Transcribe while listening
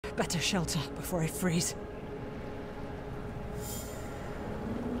Better shelter before I freeze.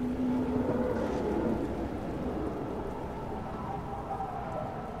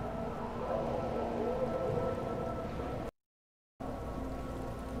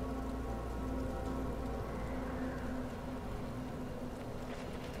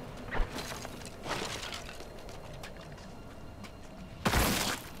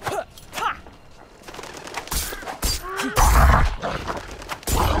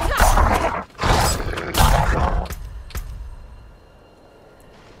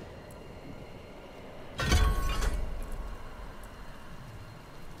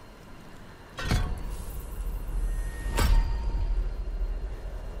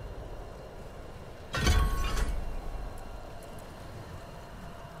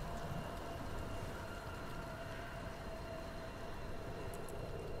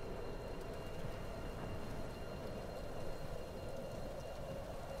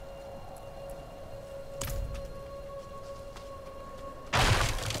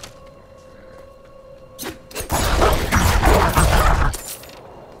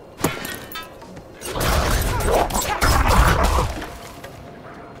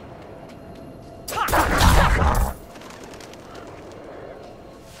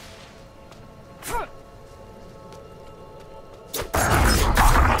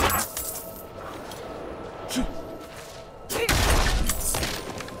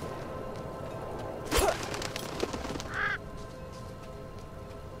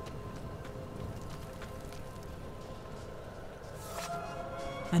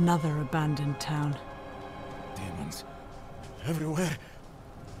 Another abandoned town. Demons. Everywhere.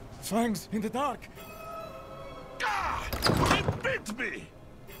 Fangs in the dark. Ah! It bit me!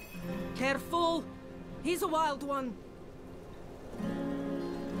 Careful! He's a wild one.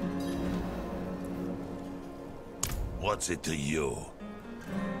 What's it to you?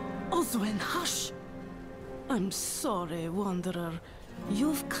 Oswin, hush! I'm sorry, Wanderer.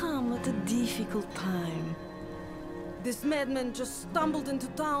 You've come at a difficult time. This madman just stumbled into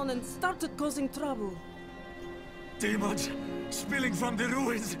town and started causing trouble. Demons spilling from the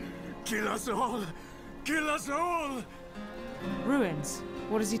ruins. Kill us all! Kill us all! Ruins?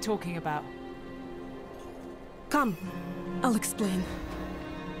 What is he talking about? Come, I'll explain.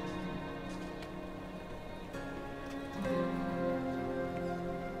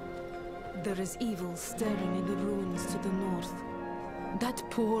 There is evil staring in the ruins to the north. That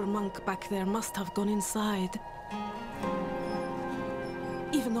poor monk back there must have gone inside.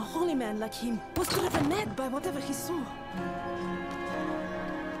 Even a holy man like him was driven mad by whatever he saw.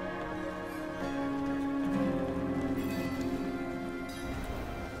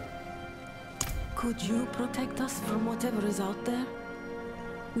 Could you protect us from whatever is out there?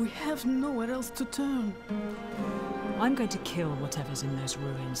 We have nowhere else to turn. I'm going to kill whatever's in those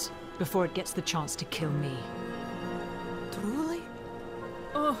ruins before it gets the chance to kill me. Truly?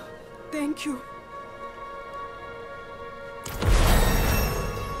 Oh, thank you.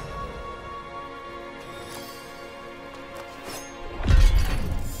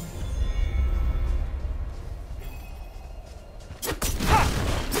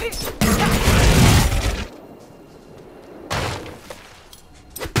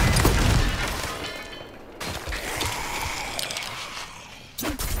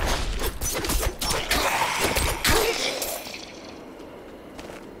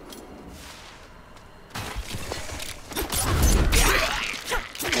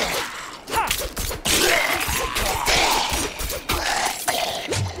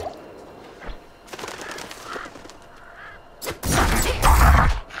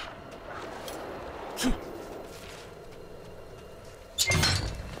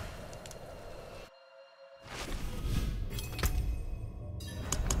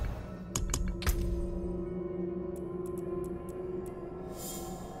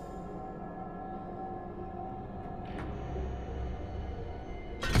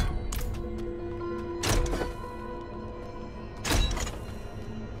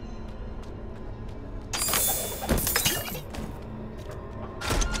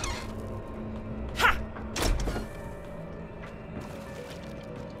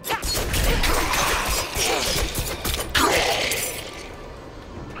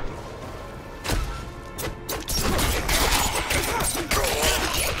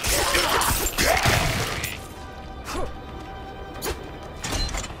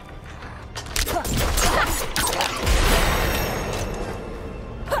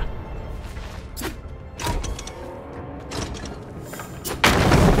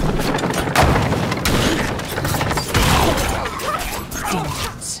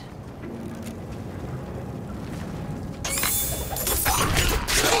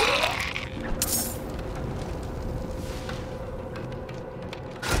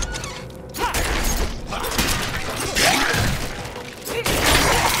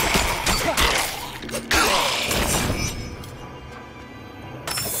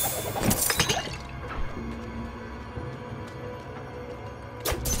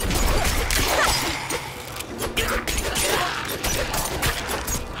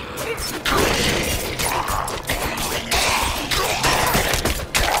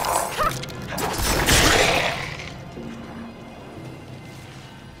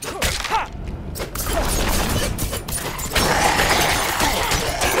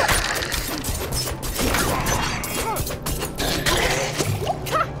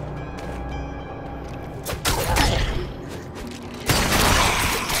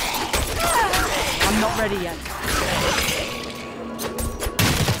 ready yet.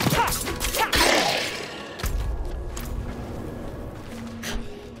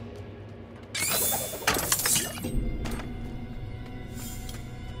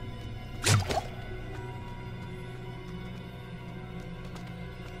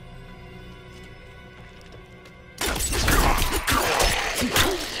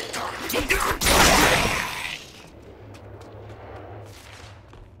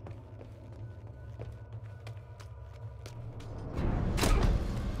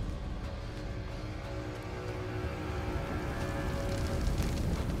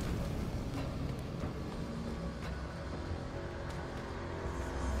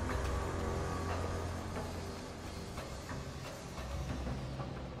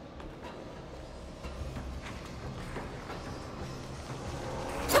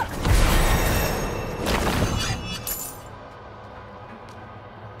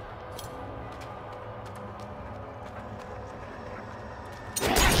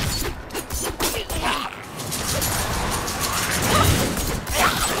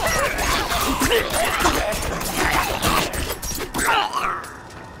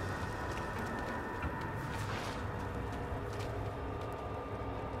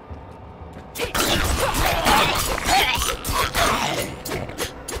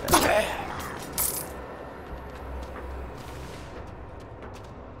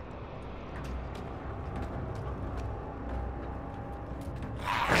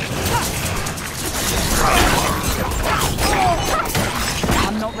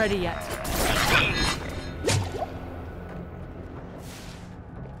 Ready yet.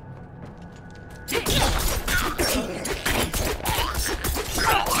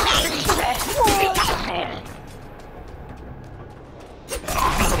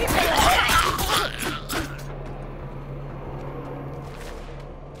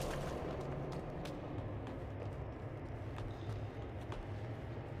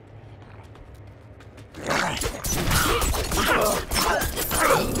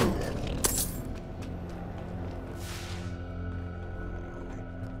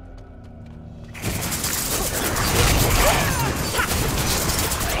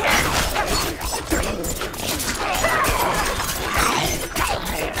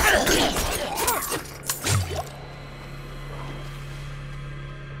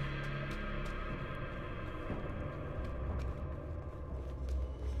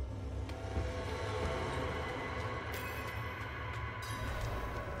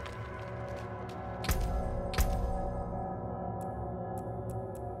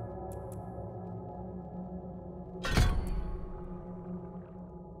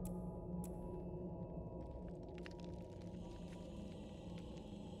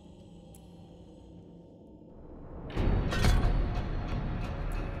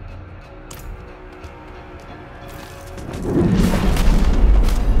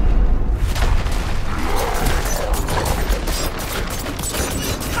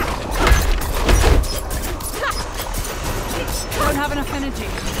 Don't have enough energy.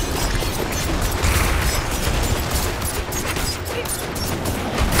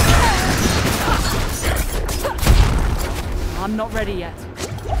 I'm not ready yet.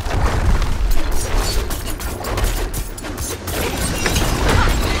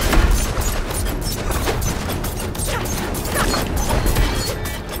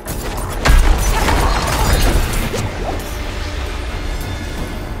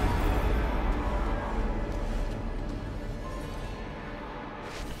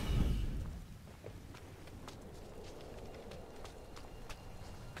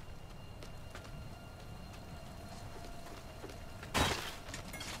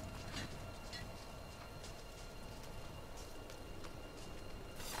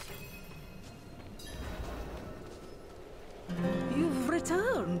 You've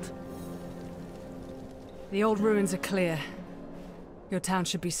returned. The old ruins are clear. Your town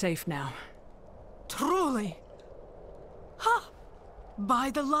should be safe now. Truly. Ha!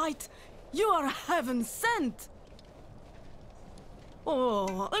 By the light, you are heaven sent.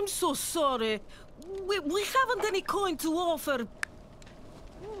 Oh, I'm so sorry. We haven't any coin to offer.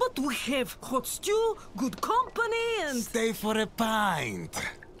 But we have hot stew, good company, and... Stay for a pint.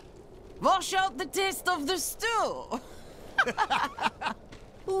 Wash out the taste of the stew.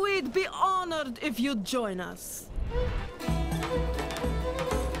 We'd be honored if you'd join us.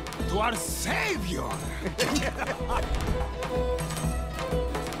 To our savior!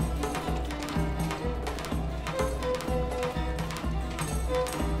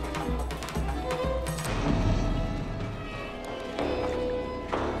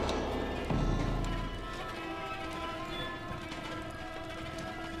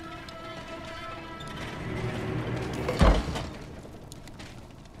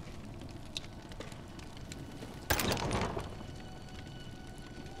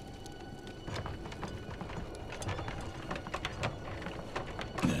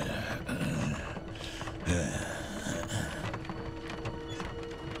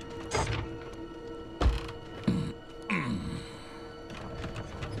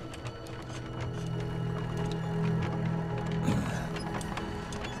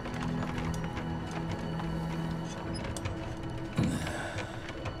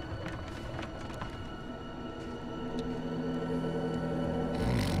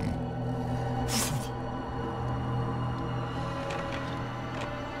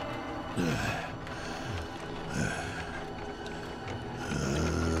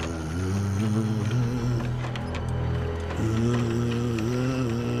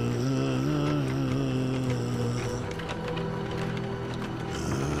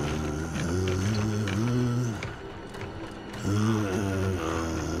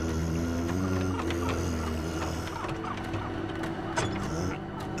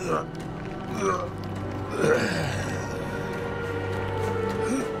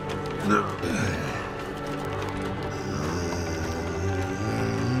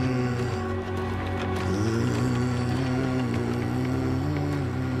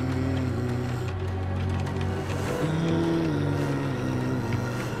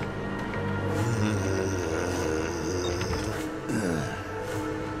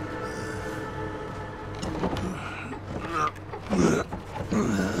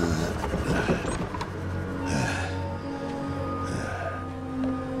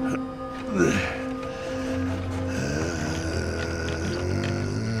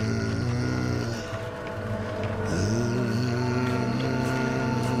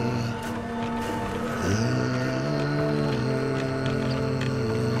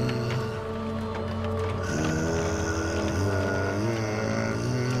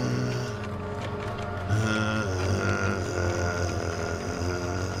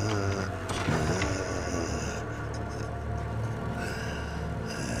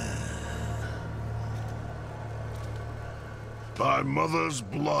 By mother's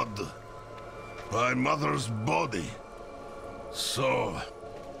blood, by mother's body. So,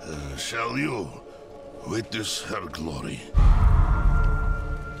 shall you witness her glory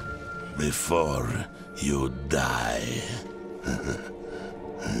before you die?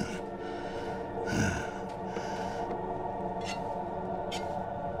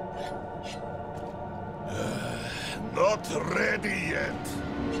 Not ready yet.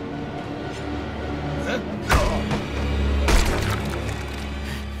 No.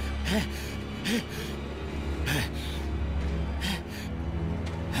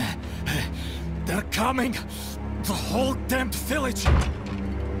 They're coming! The whole damned village!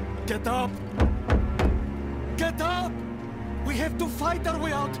 Get up! Get up! We have to fight our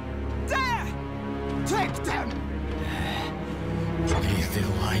way out! There! Take them! May the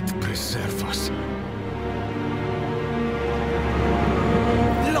light preserve us.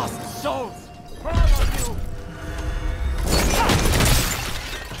 Lost souls! Where are you?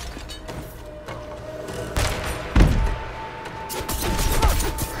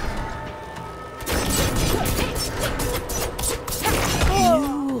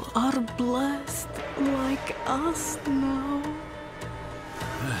 You are blessed like us now.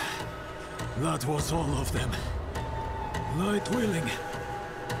 That was all of them. Light willing.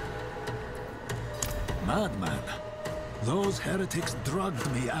 Madman. Those heretics drugged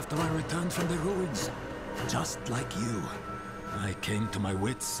me after I returned from the ruins. Just like you. I came to my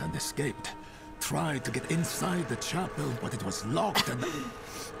wits and escaped. Tried to get inside the chapel, but it was locked and...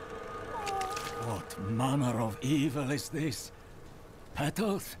 What manner of evil is this?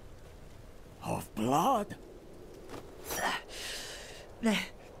 Petals? Of blood?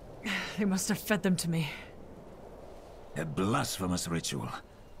 They must have fed them to me. A blasphemous ritual.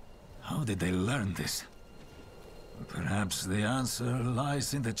 How did they learn this? Perhaps the answer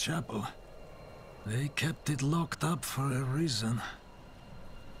lies in the chapel. They kept it locked up for a reason.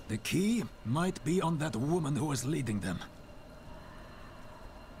 The key might be on that woman who was leading them.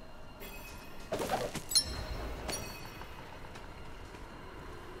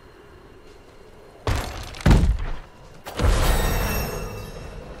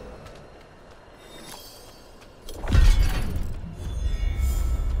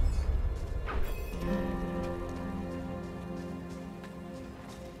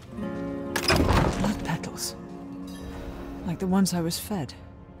 Blood petals. Like the ones I was fed.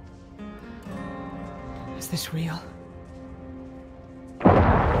 Is this real?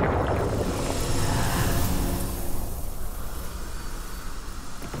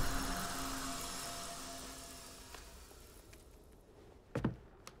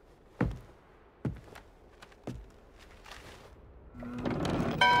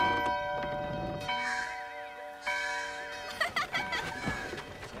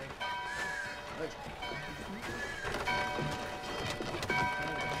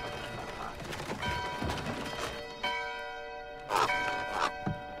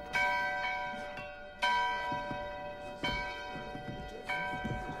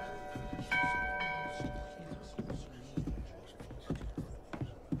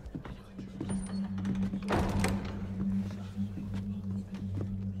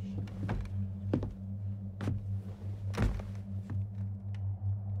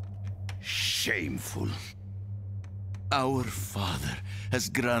 Shameful. Our Father has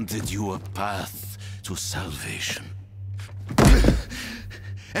granted you a path to salvation.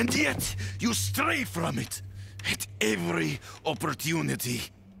 And yet, you stray from it at every opportunity.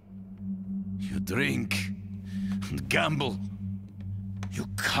 You drink and gamble. You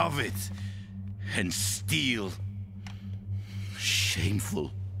covet and steal.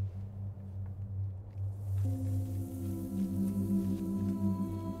 Shameful.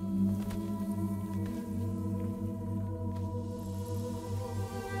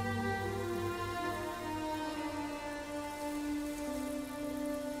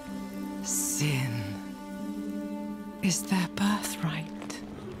 Sin is their birthright.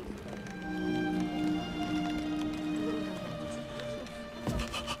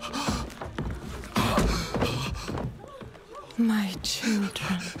 My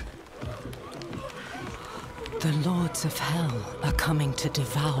children. The lords of hell are coming to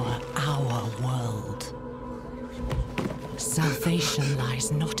devour our world. Salvation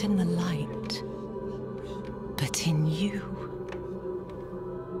lies not in the light, but in you.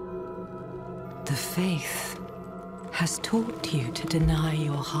 The faith has taught you to deny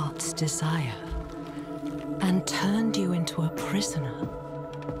your heart's desire and turned you into a prisoner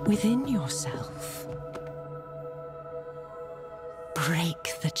within yourself.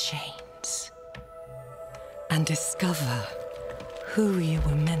 Break the chains and discover who you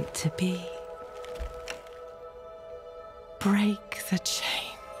were meant to be. Break the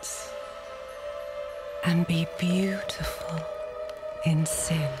chains and be beautiful in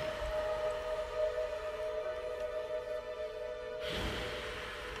sin.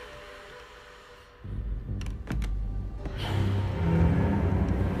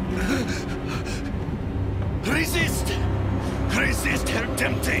 Resist! Resist her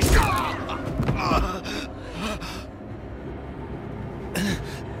temptation!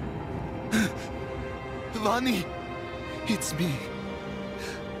 Vani, it's me.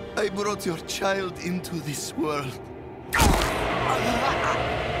 I brought your child into this world.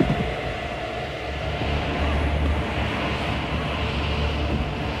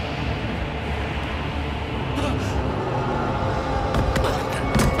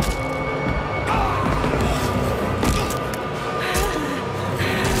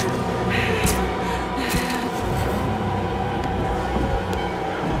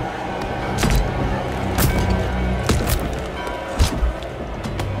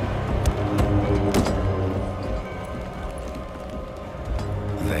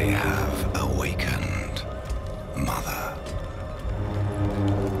 They have awakened, Mother.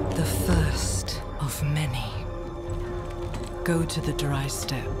 The first of many. Go to the dry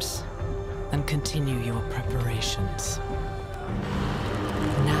steps and continue your preparations.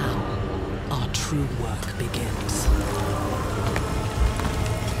 Now, our true work begins.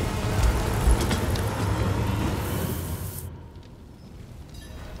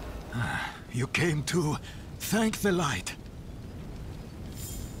 You came to thank the light.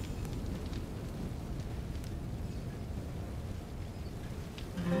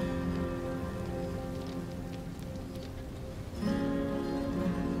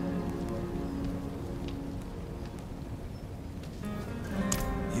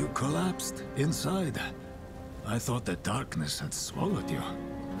 You collapsed inside. I thought the darkness had swallowed you.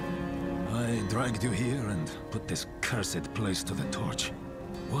 I dragged you here and put this cursed place to the torch.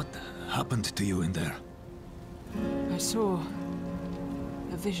 What happened to you in there? I saw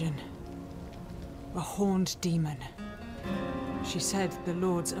a vision. A horned demon. She said the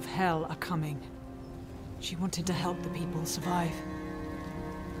lords of hell are coming. She wanted to help the people survive.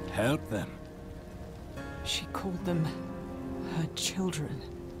 Help them. She called them her children.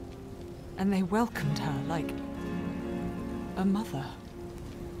 And they welcomed her like a mother.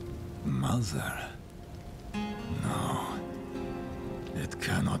 Mother? No. It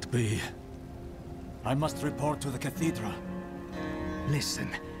cannot be. I must report to the cathedral. Listen,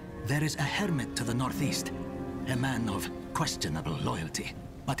 there is a hermit to the northeast. A man of questionable loyalty.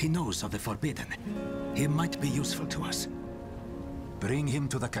 But he knows of the forbidden. He might be useful to us. Bring him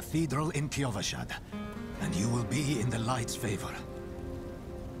to the cathedral in Kiovashad, and you will be in the light's favor.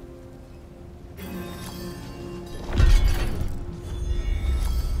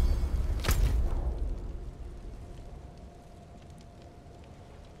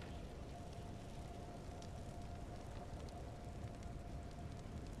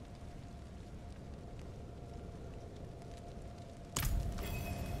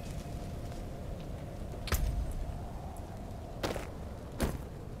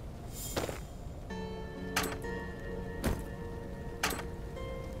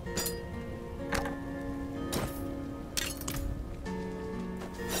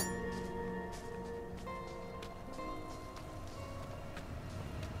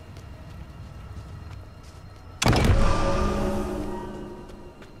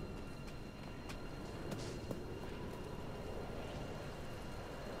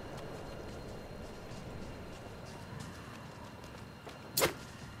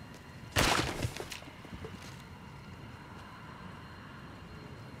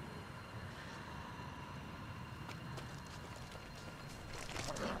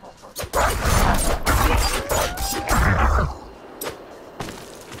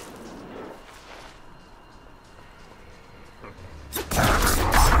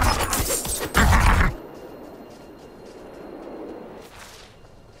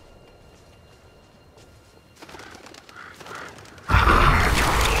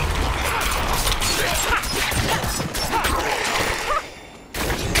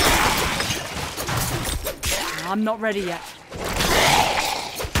 I'm not ready yet.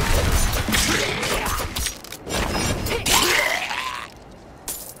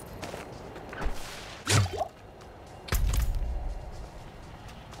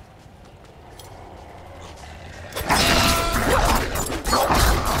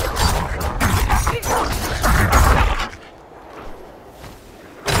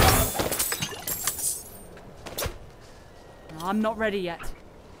 I'm not ready yet.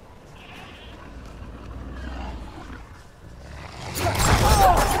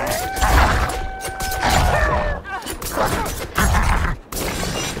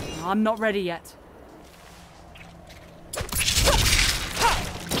 I'm not ready yet.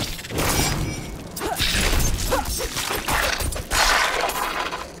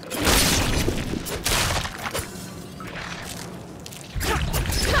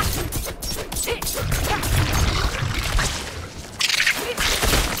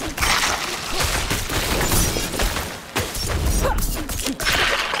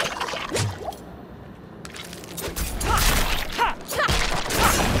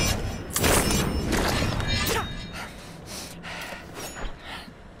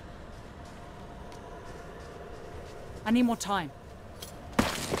 I need more time.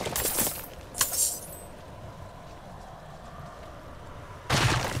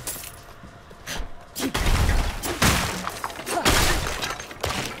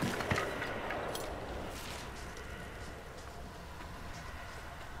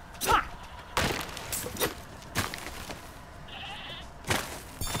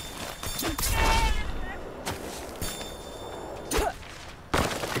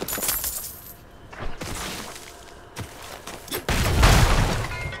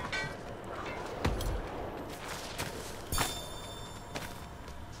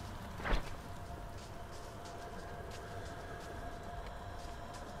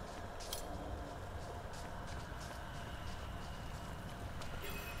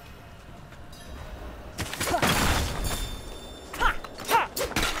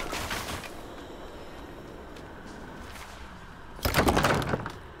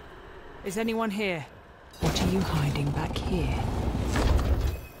 Is anyone here? What are you hiding back here?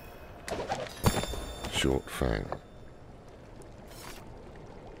 Short Fang.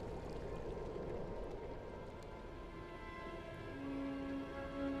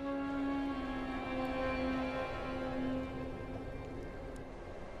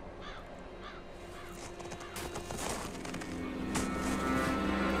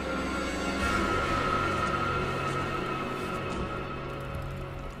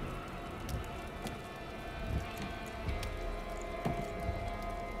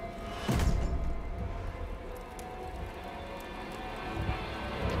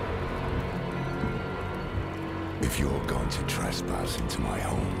 If you're going to trespass into my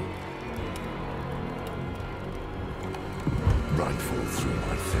home, rifle through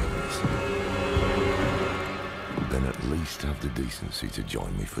my things, then at least have the decency to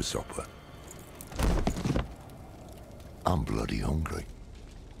join me for supper. I'm bloody hungry.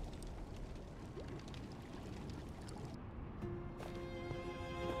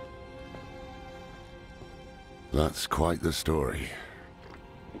 That's quite the story.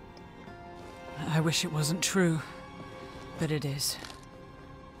 I wish it wasn't true, but it is.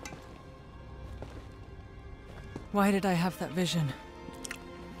 Why did I have that vision?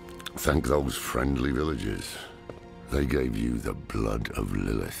 Thank those friendly villagers. They gave you the blood of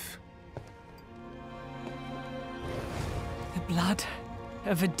Lilith. The blood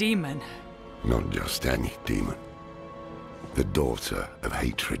of a demon. Not just any demon. The daughter of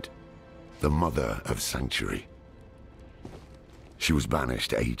hatred. The mother of sanctuary. She was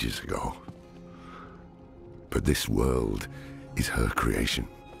banished ages ago. But this world is her creation.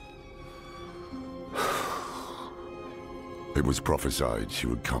 It was prophesied she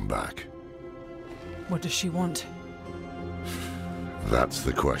would come back. What does she want? That's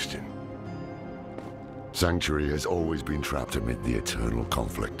the question. Sanctuary has always been trapped amid the eternal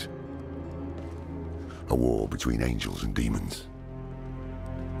conflict. A war between angels and demons.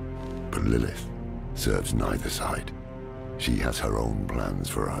 But Lilith serves neither side. She has her own plans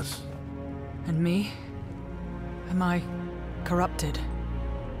for us. And me? Am I corrupted?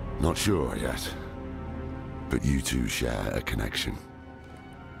 Not sure yet. But you two share a connection.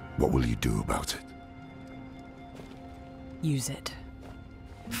 What will you do about it? Use it.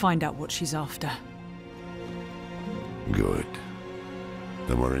 Find out what she's after. Good.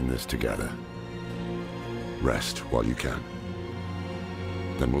 Then we're in this together. Rest while you can.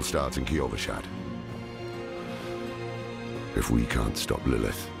 Then we'll start in Kiovashad. If we can't stop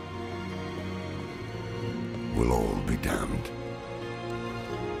Lilith, we'll all be damned.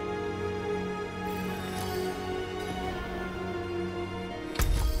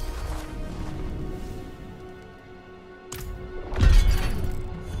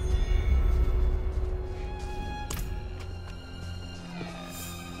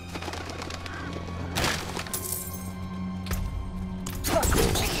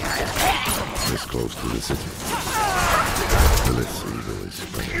 close to the city. Lilith's evil is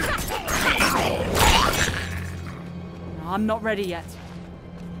spreading. I'm not ready yet.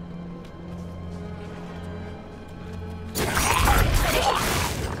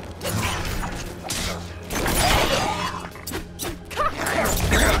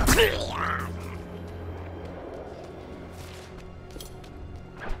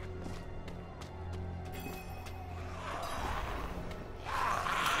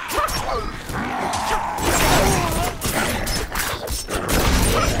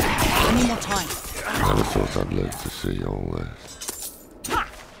 Never thought I'd live to see all this.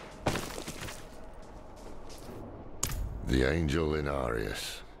 The Angel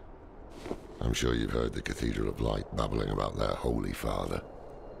Inarius. I'm sure you've heard the Cathedral of Light babbling about their Holy Father.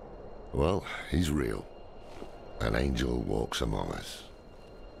 Well, he's real. An angel walks among us.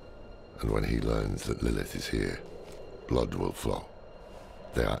 And when he learns that Lilith is here, blood will flow.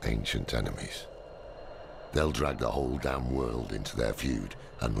 They are ancient enemies. They'll drag the whole damn world into their feud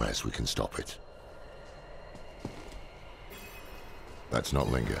unless we can stop it. Let's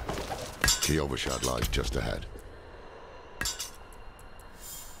not linger. Kiyovershad lies just ahead.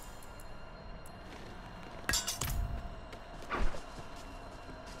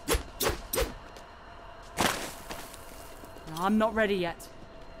 I'm not ready yet.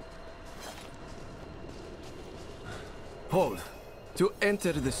 Hold. To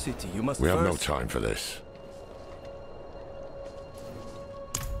enter the city, you must We first... have no time for this.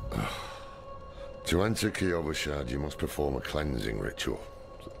 To enter Kiyovershad, you must perform a cleansing ritual.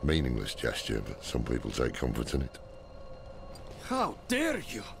 It's a meaningless gesture, but some people take comfort in it. How dare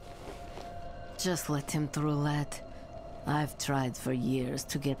you! Just let him through, lad. I've tried for years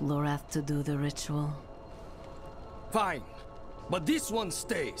to get Lorath to do the ritual. Fine, but this one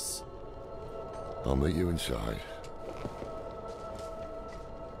stays. I'll meet you inside.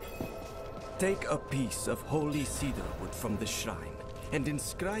 Take a piece of holy cedar wood from the shrine and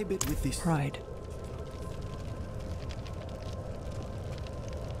inscribe it with this... Pride.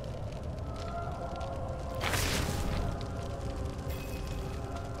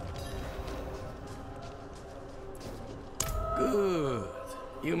 Good.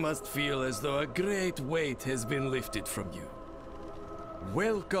 You must feel as though a great weight has been lifted from you.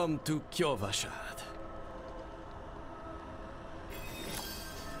 Welcome to Kiyovershad.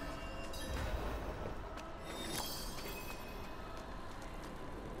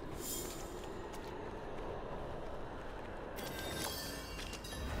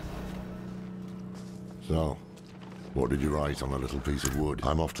 So, what did you write on a little piece of wood?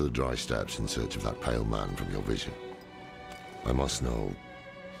 I'm off to the dry steppes in search of that pale man from your vision. I must know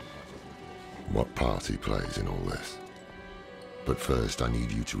what part he plays in all this. But first, I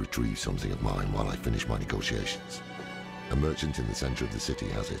need you to retrieve something of mine while I finish my negotiations. A merchant in the center of the city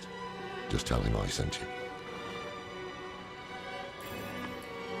has it. Just tell him I sent you.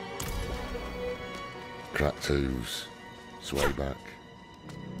 Cracked hooves, sway back,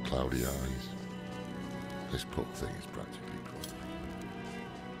 cloudy eyes. This poor thing is practically crawling.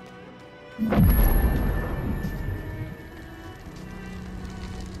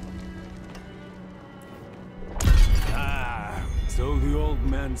 So the old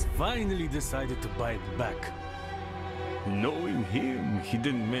man's finally decided to buy it back. Knowing him, he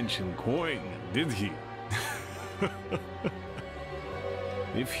didn't mention coin, did he?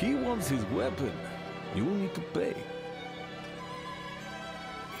 If he wants his weapon, you will need to pay.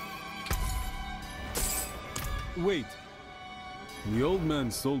 Wait. The old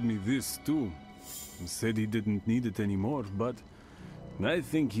man sold me this too. He said he didn't need it anymore, but I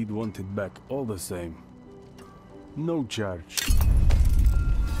think he'd want it back all the same. No charge.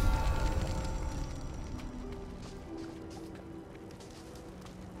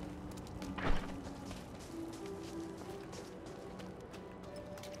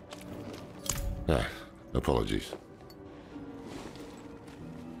 Apologies.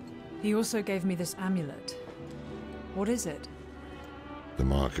 He also gave me this amulet. What is it? The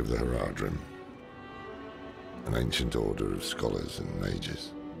mark of the Heradrim. An ancient order of scholars and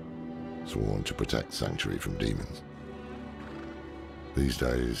mages, sworn to protect Sanctuary from demons. These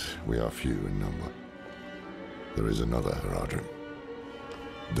days, we are few in number. There is another Heradrim,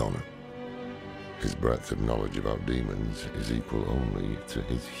 Donner. His breadth of knowledge about demons is equal only to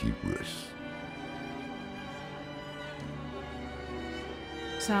his hubris.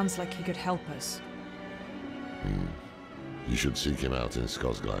 Sounds like he could help us. You should seek him out in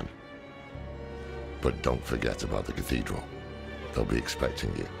Skosglen. But don't forget about the cathedral. They'll be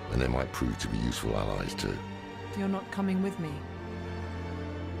expecting you, and they might prove to be useful allies too. You're not coming with me.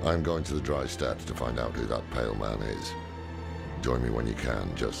 I'm going to the dry steppes to find out who that pale man is. Join me when you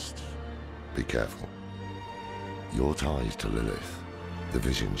can, just Be careful. Your ties to Lilith, the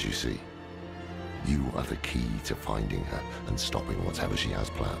visions you see, you are the key to finding her and stopping whatever she has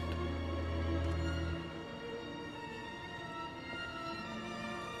planned.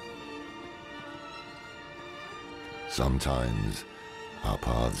 Sometimes our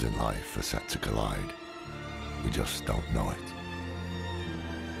paths in life are set to collide. We just don't know it.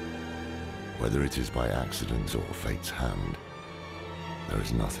 Whether it is by accident or fate's hand, there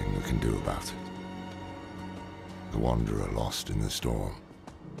is nothing we can do about it. The wanderer lost in the storm,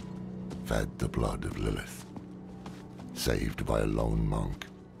 fed the blood of Lilith, saved by a lone monk.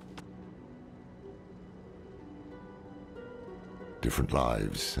 Different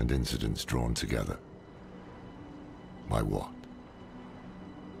lives and incidents drawn together. By what?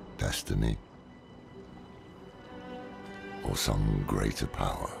 Destiny? Or some greater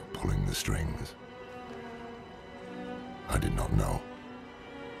power pulling the strings? I did not know.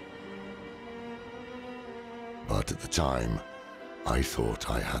 But at the time, I thought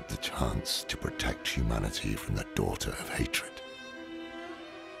I had the chance to protect humanity from the daughter of hatred.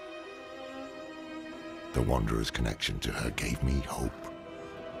 The Wanderer's connection to her gave me hope.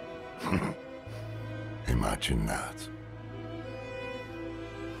 Imagine that.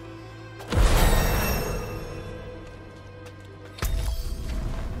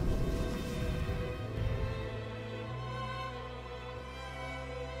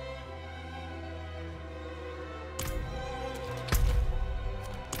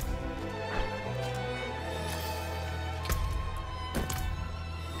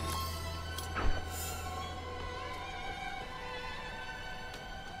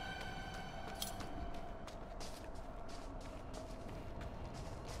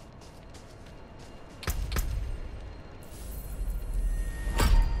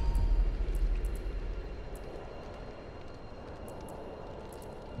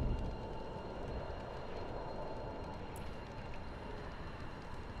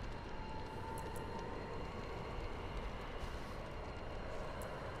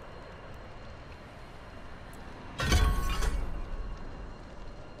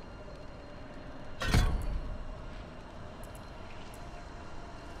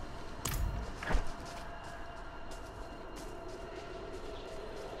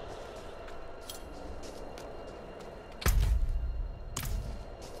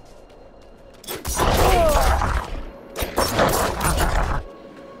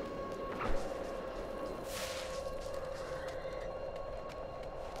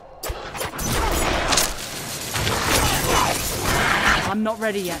 I'm not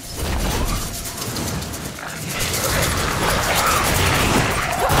ready yet.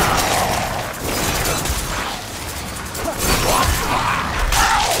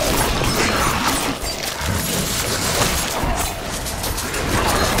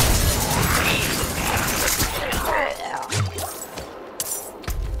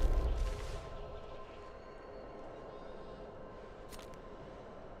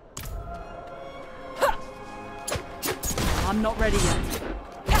 I'm not ready yet.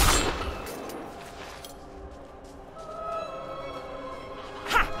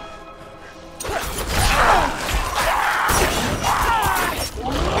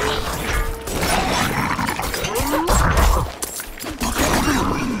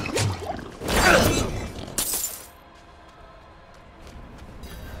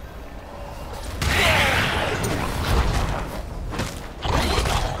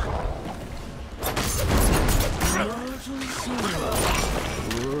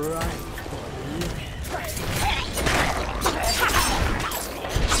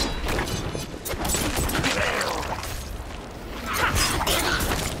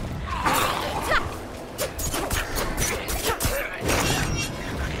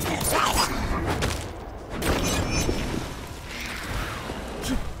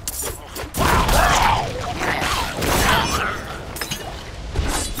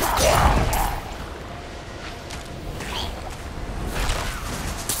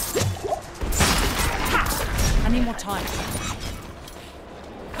 I need more time.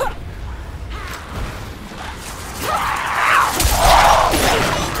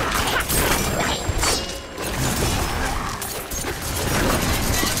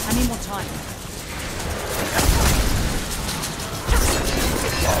 I need more time.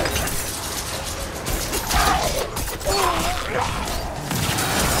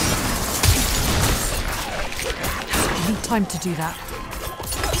 I need time to do that.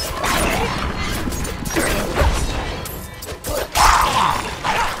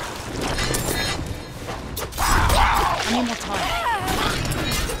 I need more time.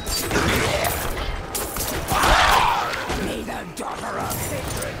 May the daughter of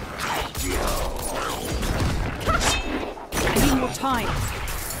hatred hide you!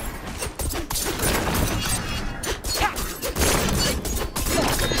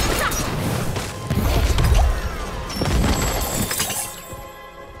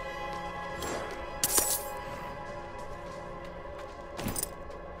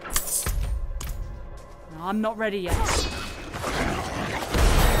 I'm not ready yet.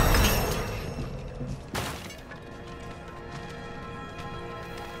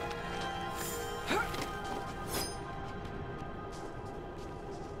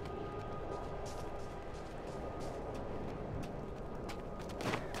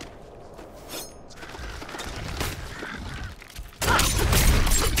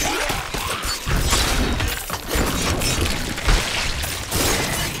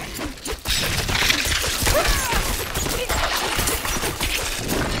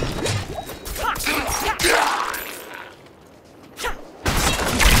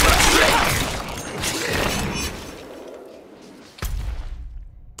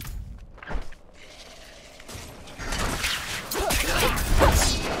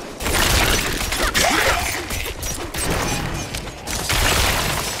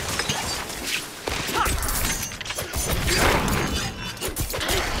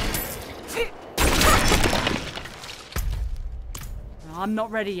 I'm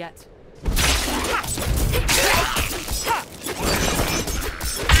not ready yet.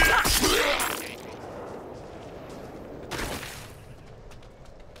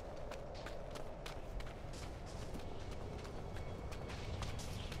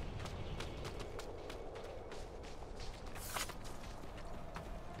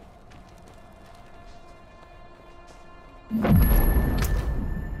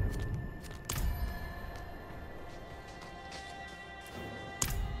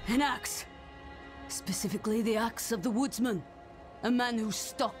 An axe. Specifically the axe of the woodsman. A man who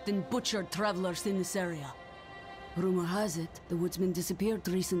stalked and butchered travelers in this area. Rumor has it, the woodsman disappeared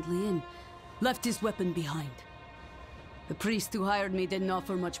recently and left his weapon behind. The priest who hired me didn't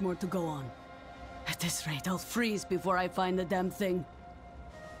offer much more to go on. At this rate, I'll freeze before I find the damn thing.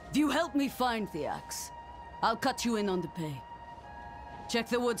 If you help me find the axe, I'll cut you in on the pay. Check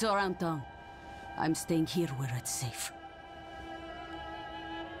the woods around town. I'm staying here where it's safe.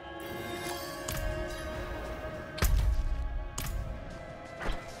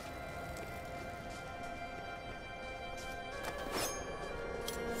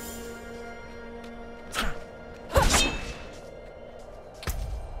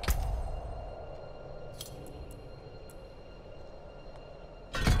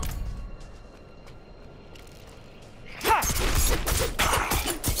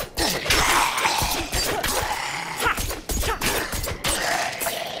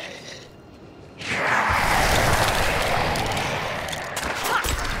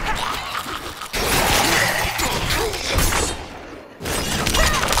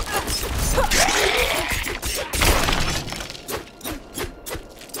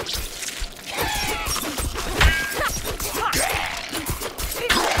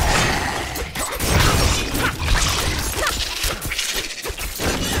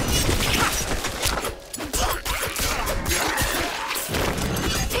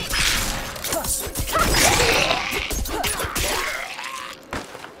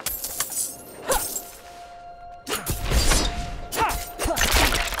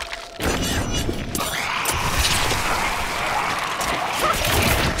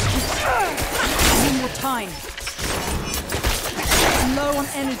 Time. I'm low on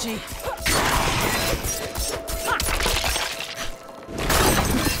energy.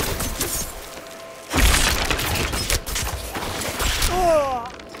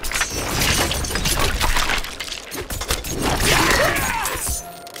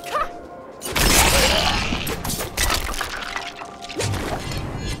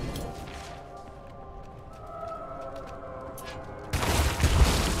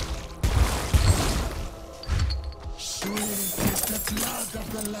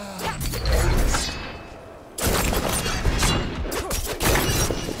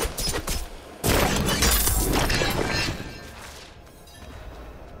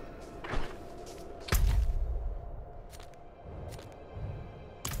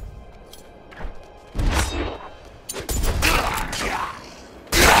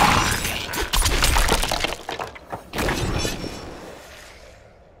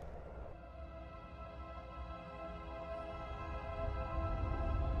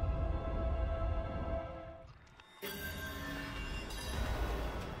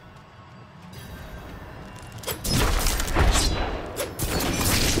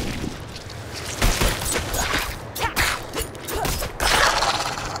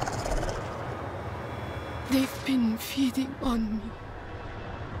 They've been feeding on me.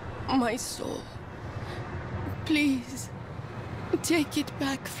 My soul. Please, take it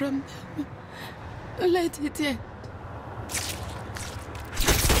back from them. Let it end.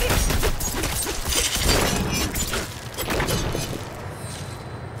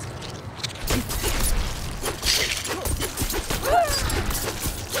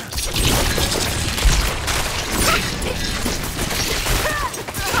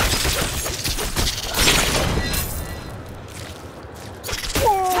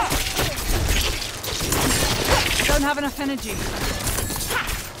 energy.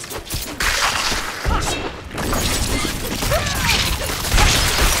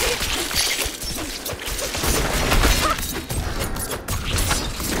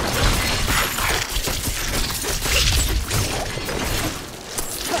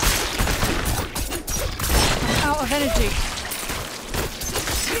 I'm out of energy.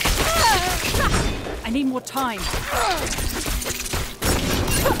 I need more time.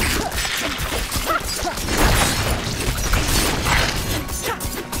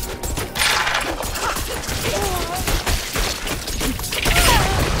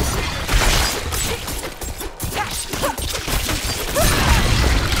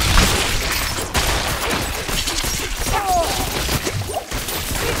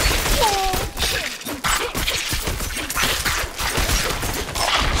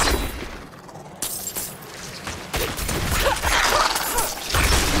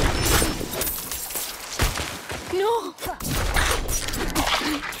 No!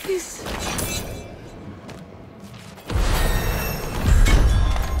 Please.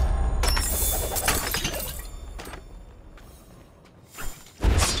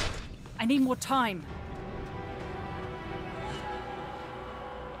 I need more time.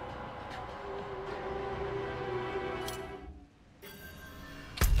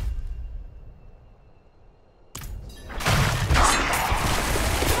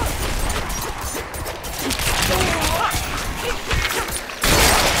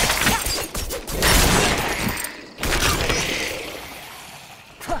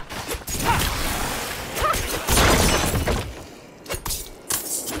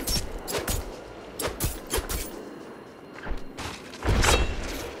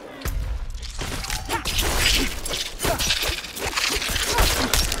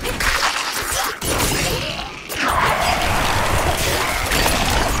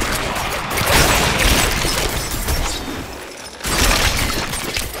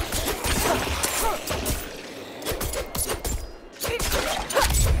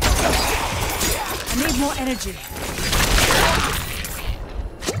 I need more energy.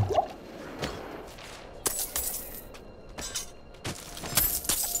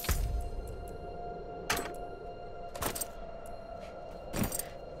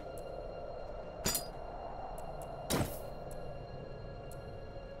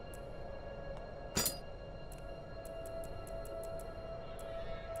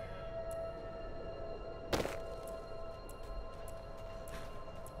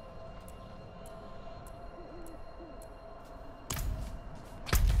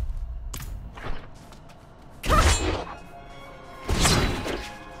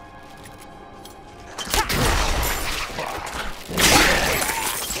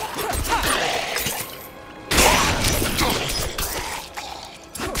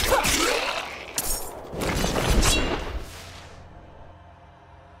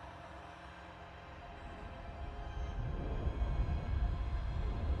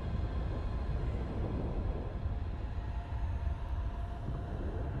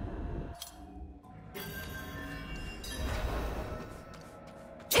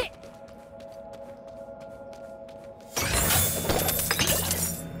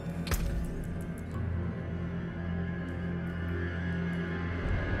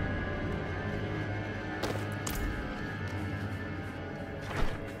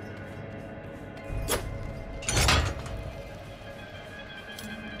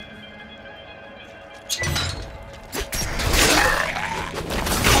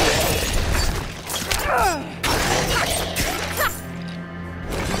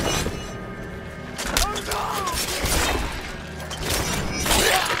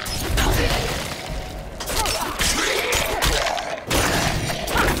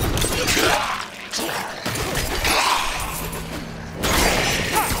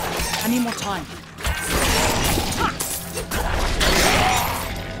 I need more time.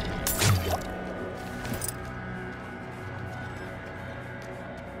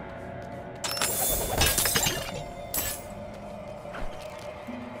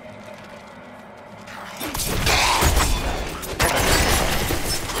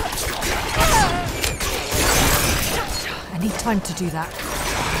 I need time to do that.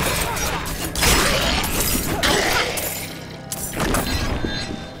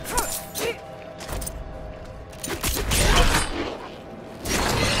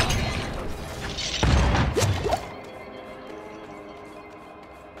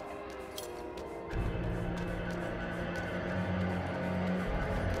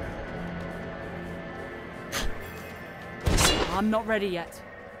 I'm not ready yet.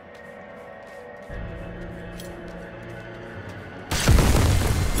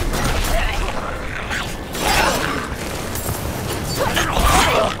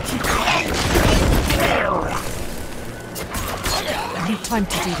 time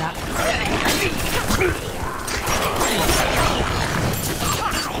to do that.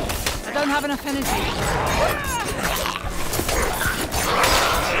 I don't have enough energy.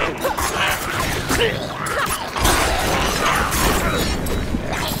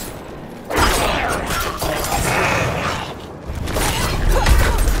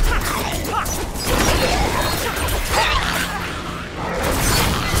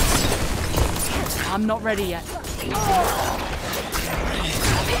 I'm not ready yet.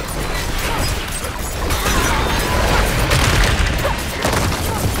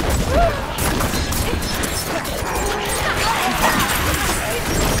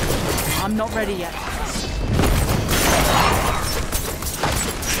 I'm not ready yet.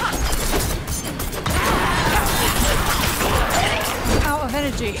 I'm out of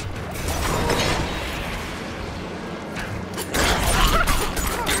energy.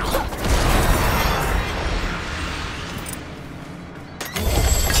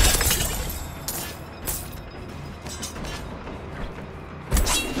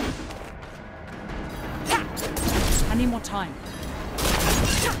 I need more time.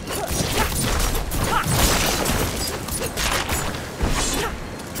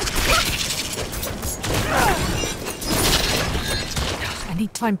 I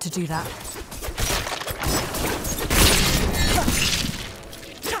need time to do that.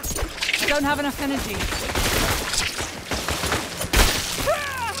 I don't have enough energy.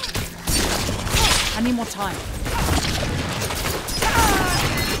 I need more time.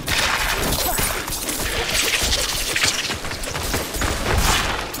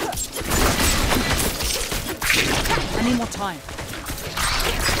 I need more time.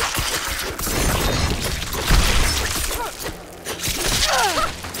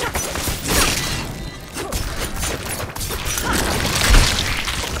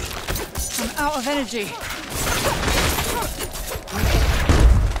 I'm out of energy.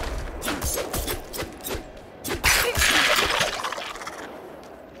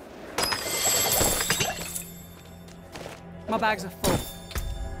 My bags are full.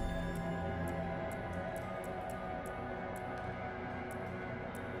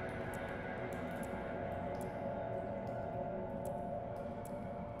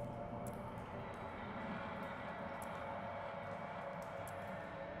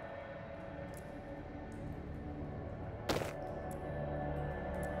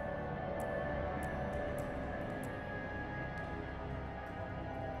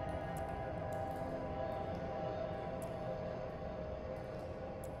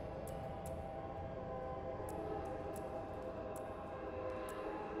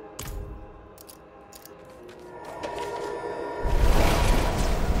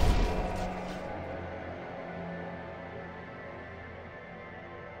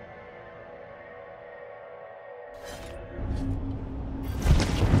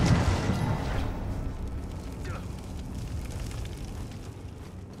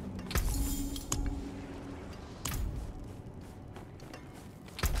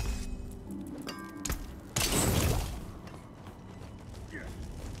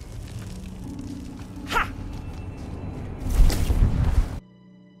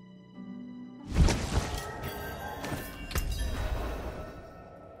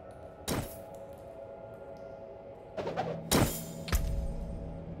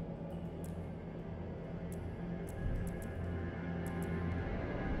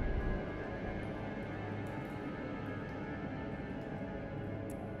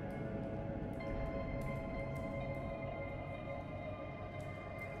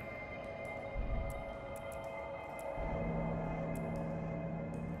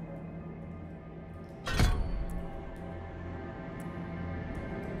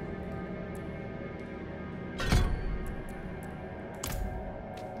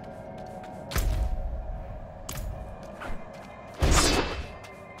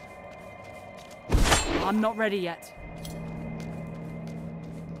 I'm not ready yet.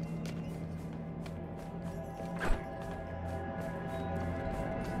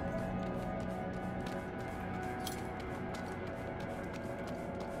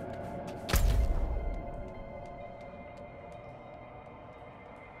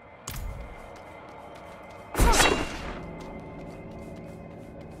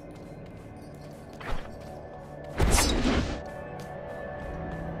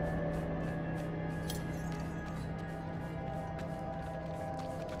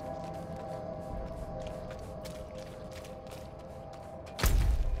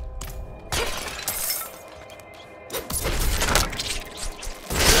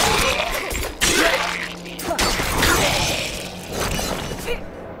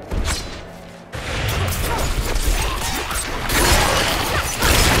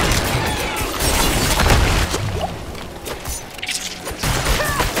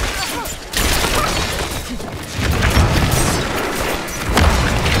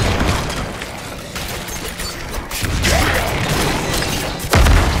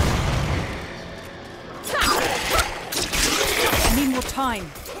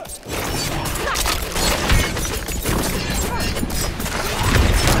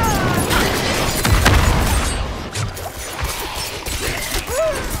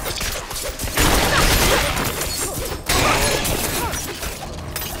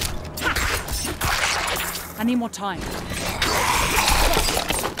 more time.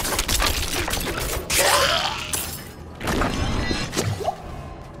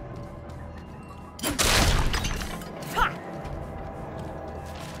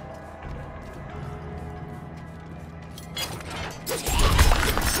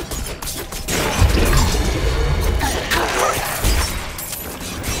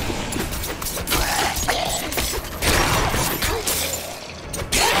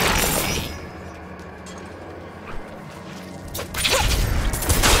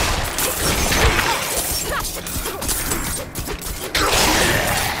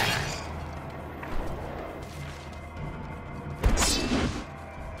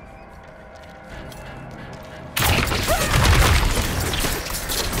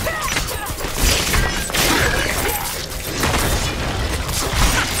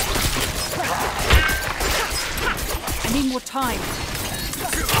 More time.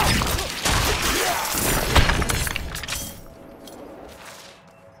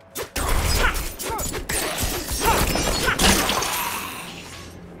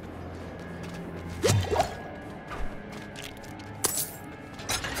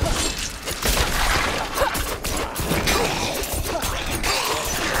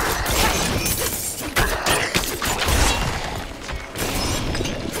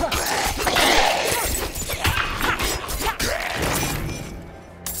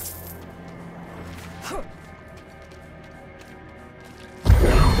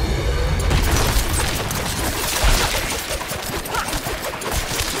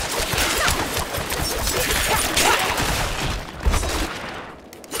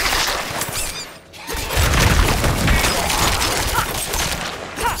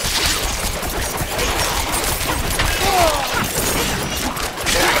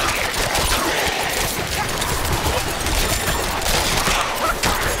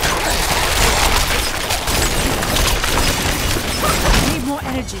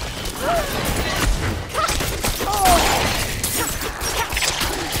 Energy.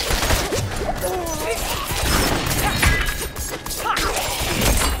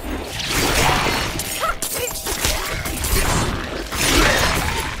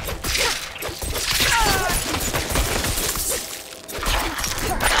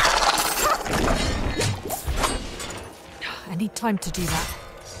 I need time to do that.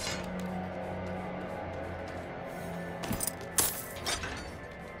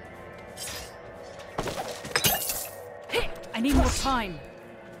 I need more time.